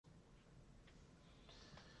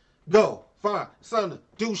Go find something to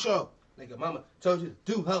do show. Nigga, mama told you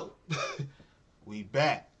to do ho. We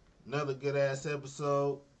back. Another good ass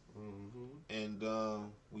episode. Mm-hmm.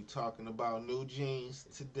 And we talking about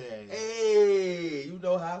NewJeans today. Hey, you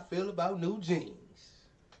know how I feel about NewJeans.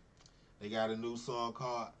 They got a new song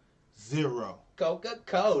called Zero.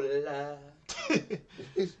 Coca-Cola.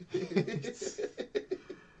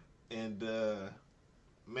 And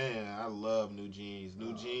man, I love NewJeans.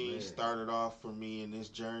 NewJeans started off for me in this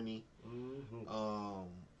journey,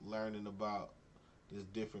 learning about this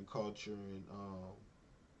different culture and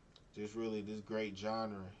just really this great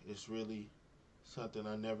genre. It's really something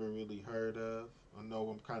I never really heard of. I know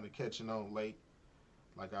I'm kind of catching on late,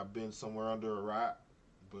 like I've been somewhere under a rock,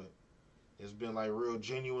 but it's been like real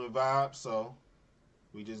genuine vibes. So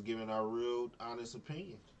we just giving our real honest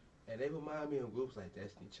opinion. And they remind me of groups like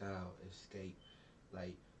Destiny Child, Escape,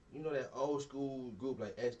 like you know that old school group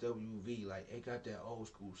like SWV. Like it got that old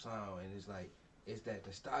school sound, and it's like it's that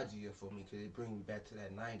nostalgia for me because it brings me back to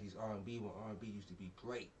that '90s R&B when R&B used to be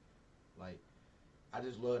great. Like I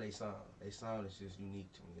just love their sound. Their sound is just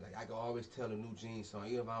unique to me. Like I can always tell a NewJeans song,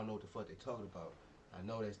 even if I don't know what the fuck they talking about. I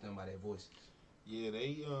know that's done by their voices. Yeah,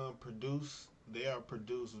 they produce. They are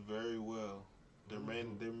produced very well. They're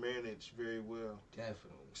managed very well. Definitely.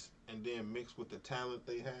 And then mixed with the talent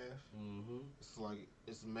they have, Mm-hmm. it's like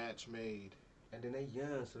it's match made. And then they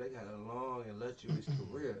young, so they got a long and luxurious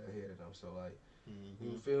career ahead of them. So like, you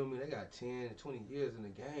Mm-hmm. feel me? They got 10 to 20 years in the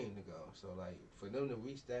game to go. So like, for them to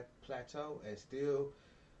reach that plateau and still,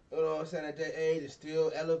 you know what I'm saying, at that age, and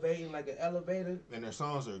still elevating like an elevator. And their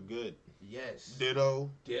songs are good. Yes. Ditto.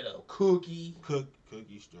 Cookie.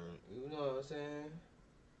 Cookie straight. You know what I'm saying?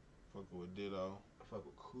 Fucking with Ditto. I fuck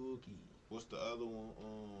with Cookie. What's the other one?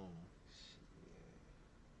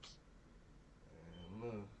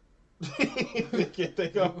 Can't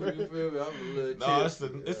think of it. You feel me? I'm a little No, tipsy,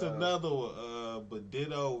 it's another one. But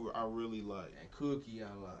Ditto, I really like. And Cookie, I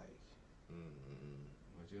like. Mm-hmm.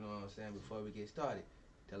 But you know what I'm saying? Before we get started,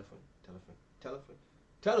 telephone.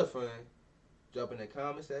 Drop in that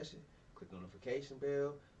comment section, click the notification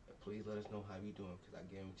bell, and please let us know how you doing, because I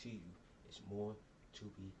guarantee you, it's more to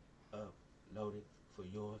be uploaded for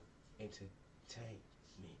your entertainment.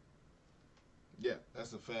 Yeah,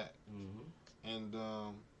 that's a fact. Mm-hmm. And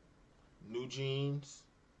NewJeans,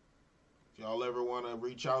 if y'all ever want to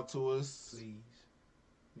reach out to us, Please.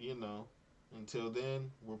 you know, until then,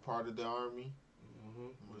 we're part of the army. Mm-hmm.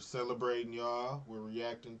 We're celebrating y'all. We're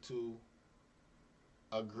reacting to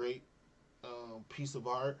a great piece of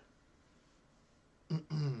art.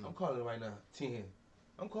 I'm calling it right now, 10.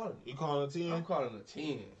 I'm calling it. You calling it 10? I'm calling it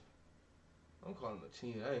 10. I'm calling it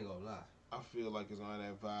 10. I ain't gonna lie. I feel like it's on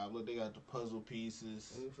that vibe. Look, they got the puzzle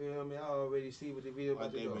pieces. You feel me? I already see what the video Like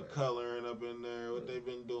about to they've go been at. coloring up in there. What they've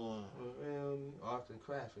been doing. You feel me? Arts and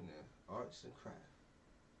craft in there. Arts and craft.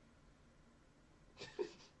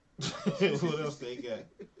 What else they got?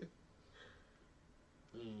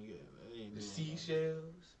 The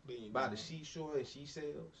seashells. By the seashore and she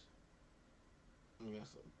sells.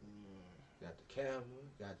 Got the camera.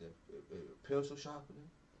 Got the pencil sharpener.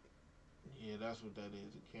 Yeah, that's what that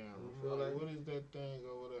is, a camera. You feel like- What is that thing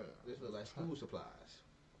over there? This look like school supplies.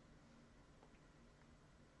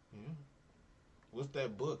 Yeah. What's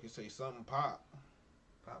that book? It say something pop.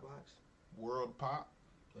 Pop box. World pop.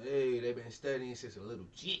 Hey, they been studying since a little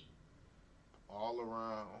jit. All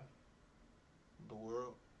around the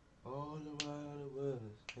world. All around the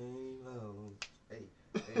world came home. Hey.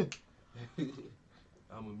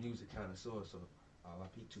 I'm a music connoisseur, so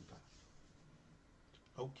R.I.P. Tupac.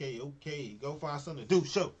 Okay. Go find something to do.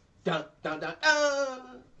 Show. Dun.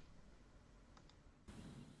 Oh,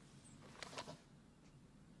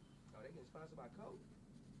 they getting sponsored by Coke.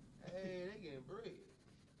 Hey, they getting bread.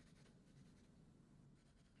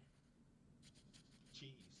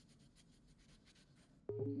 Cheese.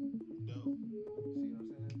 Dope. See what I'm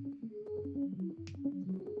saying?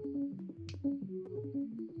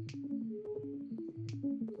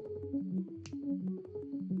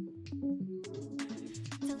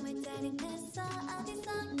 정말 짜릿했어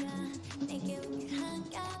어디선가 내게 오길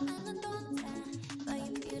한가하는 동자 But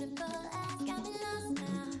you beautiful eyes got me lost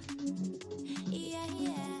now Yeah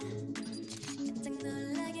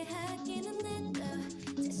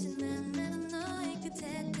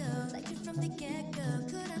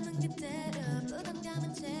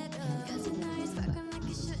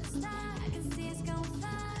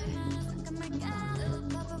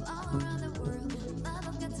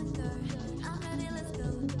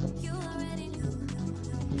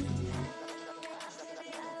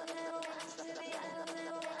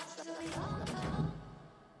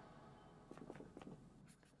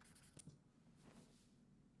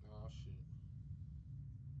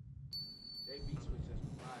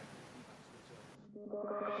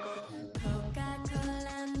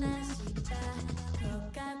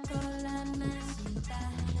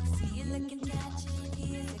looking catchy,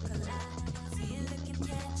 here's a collab. See you looking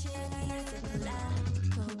catchy, here's a collab.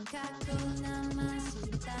 Coca-Cola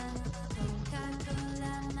마시다.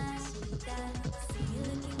 Coca-Cola 마시다. See you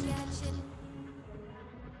looking catchy.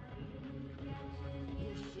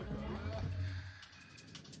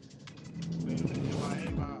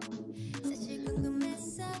 사실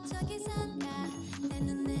궁금했어 저기 서가 내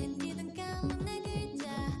눈에 띄던 까만 내 글자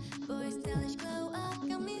Boy stylish glow up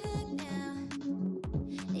got me hooked now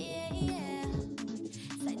Yeah yeah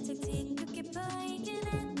살짝 뒤늦게 보이긴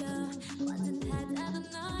해도 완전 하다던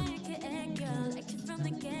너의 그 애교 Like it from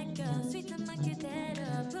the get-go sweet한 맛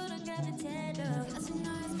그대로 불어가는 태도 Cause you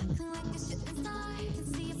know it's sparkling like a shooting star Can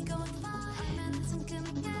see us going far 얼마나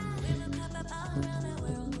성큼할까 We will pop up all around the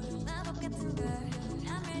world 마법 같은 girl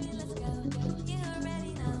I'm ready, let's go. You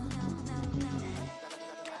already know.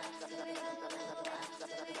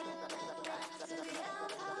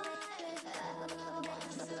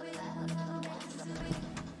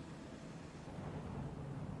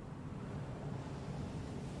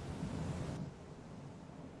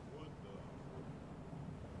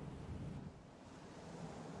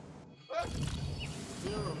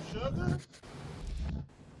 Zero sugar?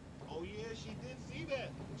 Oh yeah, she did see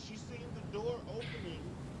that. She seen the door opening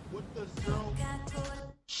with the zero.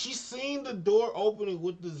 She seen the door opening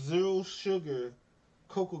with the zero sugar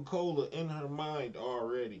Coca-Cola in her mind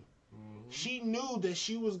already. She knew that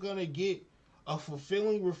she was gonna get a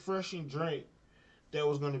fulfilling, refreshing drink that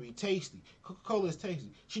was gonna be tasty. Coca-Cola is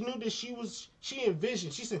tasty. She knew that she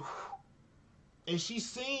envisioned, she said, whew, and she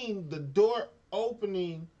seen the door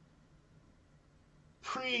opening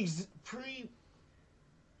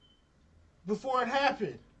before it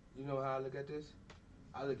happened. You know how I look at this?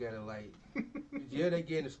 I look at it like, yeah, they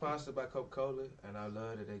getting sponsored by Coca-Cola, and I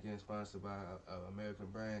love that they getting sponsored by an American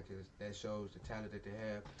brand because that shows the talent that they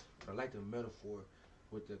have. But I like the metaphor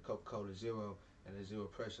with the Coca-Cola Zero and the zero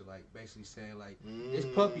pressure, like basically saying like it's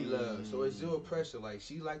puppy love, so it's zero pressure. Like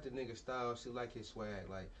she like the nigga style, she like his swag,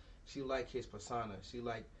 like she like his persona, she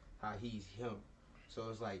like how he's him. So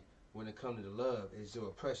it's like when it comes to the love, it's zero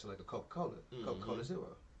pressure, like a Coca-Cola, Coca-Cola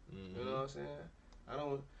Zero. You know what I'm saying?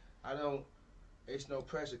 I don't. It's no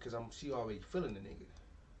pressure because she already feeling the nigga.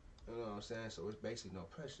 You know what I'm saying? So it's basically no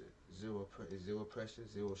pressure. Zero pressure,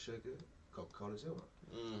 zero sugar, Coca-Cola Zero.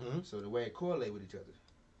 So the way it correlate with each other.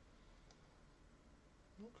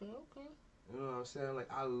 Okay. You know what I'm saying? Like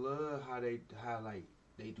I love how they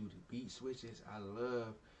do the beat switches. I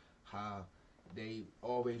love how they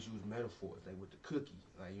always use metaphors, like with the cookie,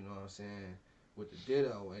 like you know what I'm saying, with the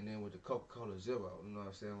ditto, and then with the Coca-Cola Zero. You know what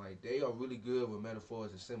I'm saying? Like they are really good with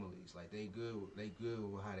metaphors and similes. Like they good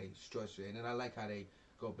with how they structure. And then I like how they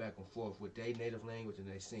go back and forth with their native language and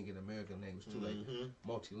they sing in American language too, like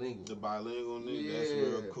multilingual. The bilingual nigga, that's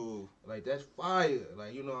real cool. Like that's fire.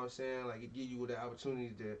 Like you know what I'm saying? Like it give you the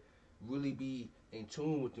opportunity to really be in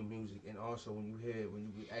tune with the music, and also when you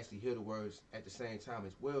actually hear the words at the same time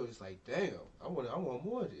as well, it's like damn, I want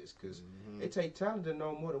more of this because it take talent to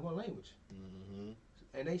know more than one language,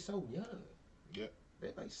 and they so young. Yep.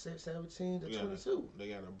 They like 17 to 22. They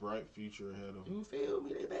got a bright future ahead of them. You feel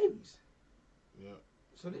me? They babies. Yep.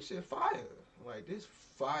 So this shit fire. Like this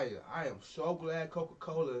fire. I am so glad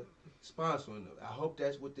Coca-Cola sponsoring them. I hope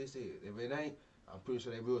that's what this is. If it ain't, I'm pretty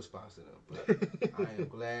sure they will sponsor them. But I am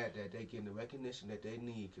glad that they getting the recognition that they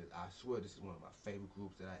need because I swear this is one of my favorite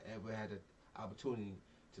groups that I ever had the opportunity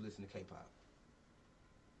to listen to K-pop.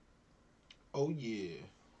 Oh yeah.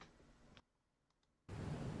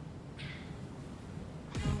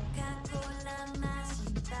 Coca-Cola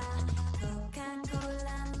마시다.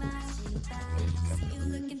 Coca-Cola 마시다. See you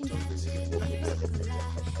looking catchy, here's a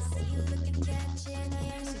collab. See you looking catchy,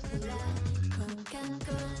 here's a collab.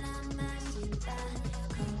 Coca-Cola 마시다.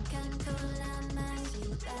 Coca-Cola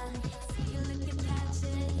마시다. See you looking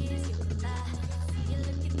catchy, here's your collab. See you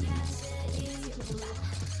looking catchy, here's your collab.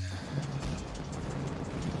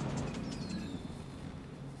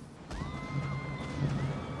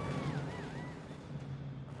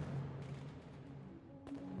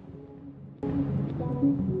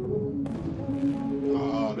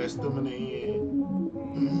 Oh, that's them in the end.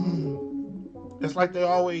 It's like they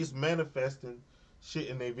always manifesting shit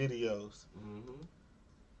in their videos.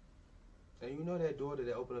 And you know that door that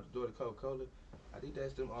they open up the door to Coca-Cola? I think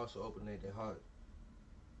that's them also opening their heart.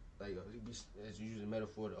 Like, as you use a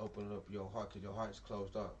metaphor to open up your heart because your heart's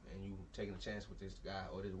closed up and you taking a chance with this guy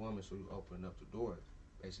or this woman, so you opening up the door,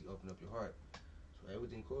 basically open up your heart. So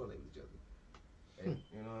everything correlates with each other. And,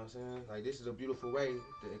 you know what I'm saying? Like, this is a beautiful way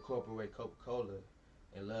to incorporate Coca-Cola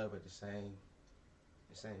and love at the same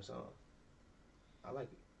song. I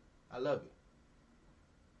like it. I love it.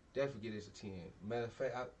 Definitely get this a 10. Matter of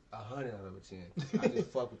fact, 100 out of a 10. I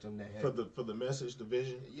just fuck with them that for heavy. the message, the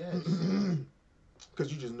vision. Yes.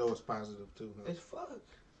 Because you just know it's positive too. Huh? It's fuck.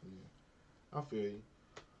 Yeah, I feel you.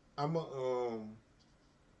 I'm a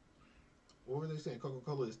What were they saying?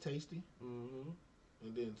 Coca-Cola is tasty, Mm-hmm.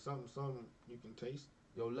 and then some you can taste.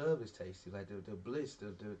 Your love is tasty. Like the bliss,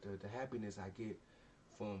 the happiness I get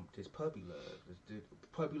from this puppy love. The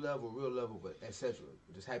puppy love or real love or etc.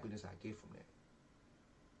 This happiness I get from that.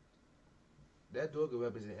 That door can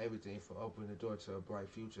represent everything from opening the door to a bright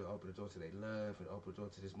future, open the door to their love, and open the door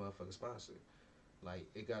to this motherfucker sponsor. Like,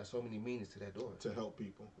 it got so many meanings to that door. To help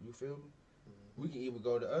people. You feel me? Mm-hmm. We can even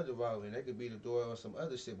go the other route, and that could be the door or some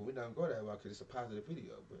other shit, but we're not going to go that route because it's a positive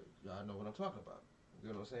video. But y'all know what I'm talking about. You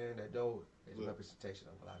know what I'm saying? That door is a representation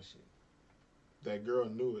of a lot of shit. That girl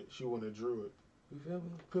knew it. She wouldn't have drew it. You feel me?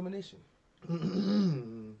 Premonition.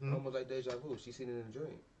 Mm-hmm. Almost like deja vu. She seen it in a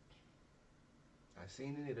dream. I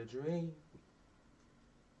seen it in a dream.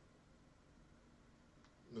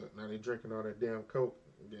 Look, now they drinking all that damn Coke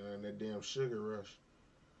and that damn sugar rush.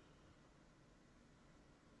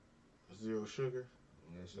 Zero sugar.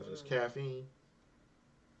 Yes, So just sir. caffeine.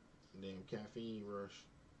 Damn caffeine rush.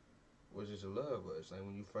 Was just a love rush. Like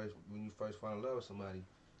when you first fall in love with somebody,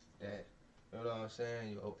 that, you know what I'm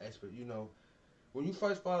saying, your expert, you know, when you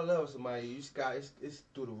first fall in love with somebody, you just got it's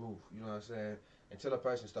through the roof. You know what I'm saying? Until a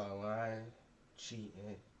person start lying,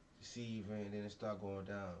 cheating, deceiving, and then it start going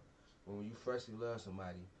down. But when you freshly love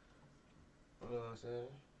somebody, you know what I'm saying?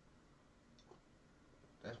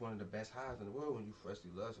 That's one of the best highs in the world when you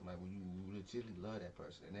freshly love somebody, when you legitimately love that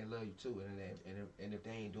person, and they love you too. And if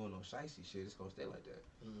they ain't doing no shicey shit, it's gonna stay like that.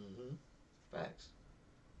 Mm-hmm. Facts.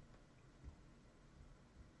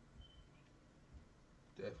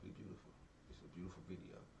 Definitely beautiful. It's a beautiful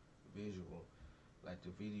video. Visual. Like the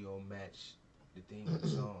video match the theme of the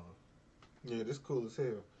song. Yeah, this cool as hell.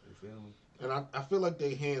 You feel me? And I feel like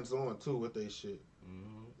they hands on too with they shit.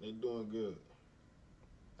 Mm-hmm. They doing good.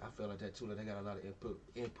 I feel like that too. Like they got a lot of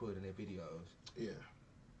input in their videos. Yeah.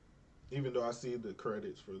 Even though I see the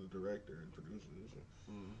credits for the director and producer and shit.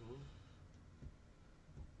 Mm-hmm.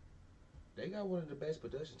 They got one of the best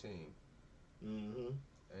production teams. Mm-hmm.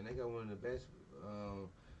 And they got one of the best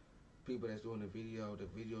people that's doing the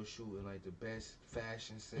video shooting, like the best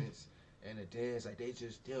fashion sense and the dance. Like they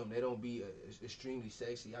just them. They don't be extremely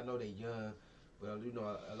sexy. I know they young, but you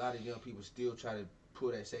know a lot of young people still try to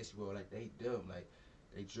pull that sexy role. Like they them. Like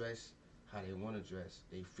they dress how they want to dress.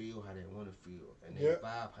 They feel how they want to feel, and they vibe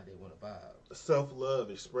how they want to vibe. Self-love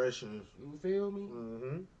expressions. You feel me?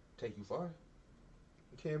 Mm-hmm. Take you far.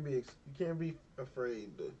 You can't be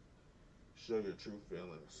afraid to show your true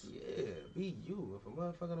feelings. Yeah, be you. If a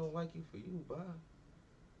motherfucker don't like you for you, bye.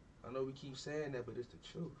 I know we keep saying that, but it's the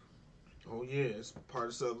truth. Oh yeah, it's part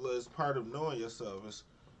of self-love. It's part of knowing yourself.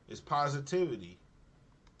 It's positivity.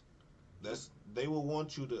 They will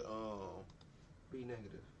want you to Be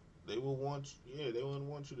negative. they will want they wouldn't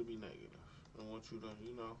want you to be negative. They want you to,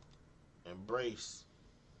 embrace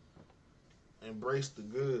the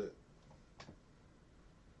good.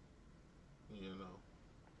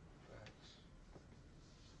 Facts.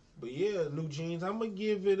 But yeah, NewJeans, I'm gonna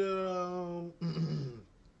give it I'm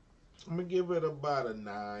gonna give it about a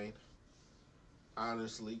 9.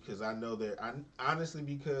 Honestly, because I know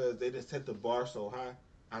because they just set the bar so high.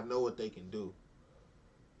 I know what they can do.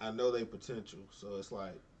 I know their potential. So it's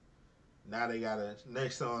like now they got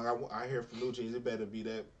next song I hear from NewJeans. It better be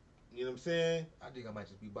that. You know what I'm saying? I think I might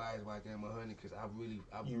just be biased by them 100 because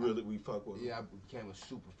we fuck with them. Yeah, I became a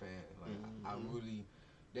super fan. Like Mm-hmm.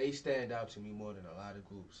 they stand out to me more than a lot of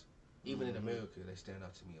groups. Even in Mm-hmm. America, they stand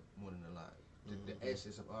out to me more than a lot. The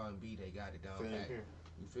essence of R&B, they got it down Same pat. here.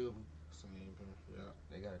 You feel me? Same here. Yeah.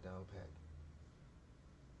 They got it down pat.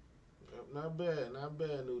 Yep, not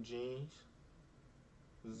bad, NewJeans.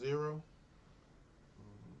 0.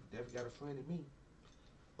 Definitely got a friend in me.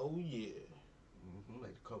 Oh yeah.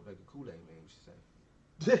 Like the Kool-Aid man, you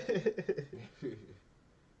should say.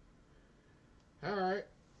 All right.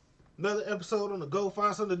 Another episode on the Go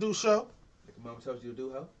Find Something to Do show. If your mama tells you to do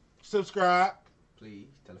her, Subscribe. please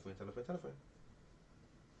tell a friend, tell a friend, tell a friend.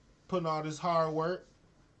 Putting all this hard work.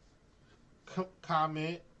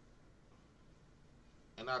 Comment.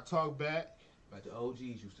 And I talk back. Like the OGs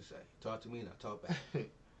used to say, talk to me and I talk back.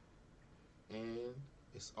 And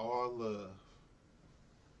it's all love.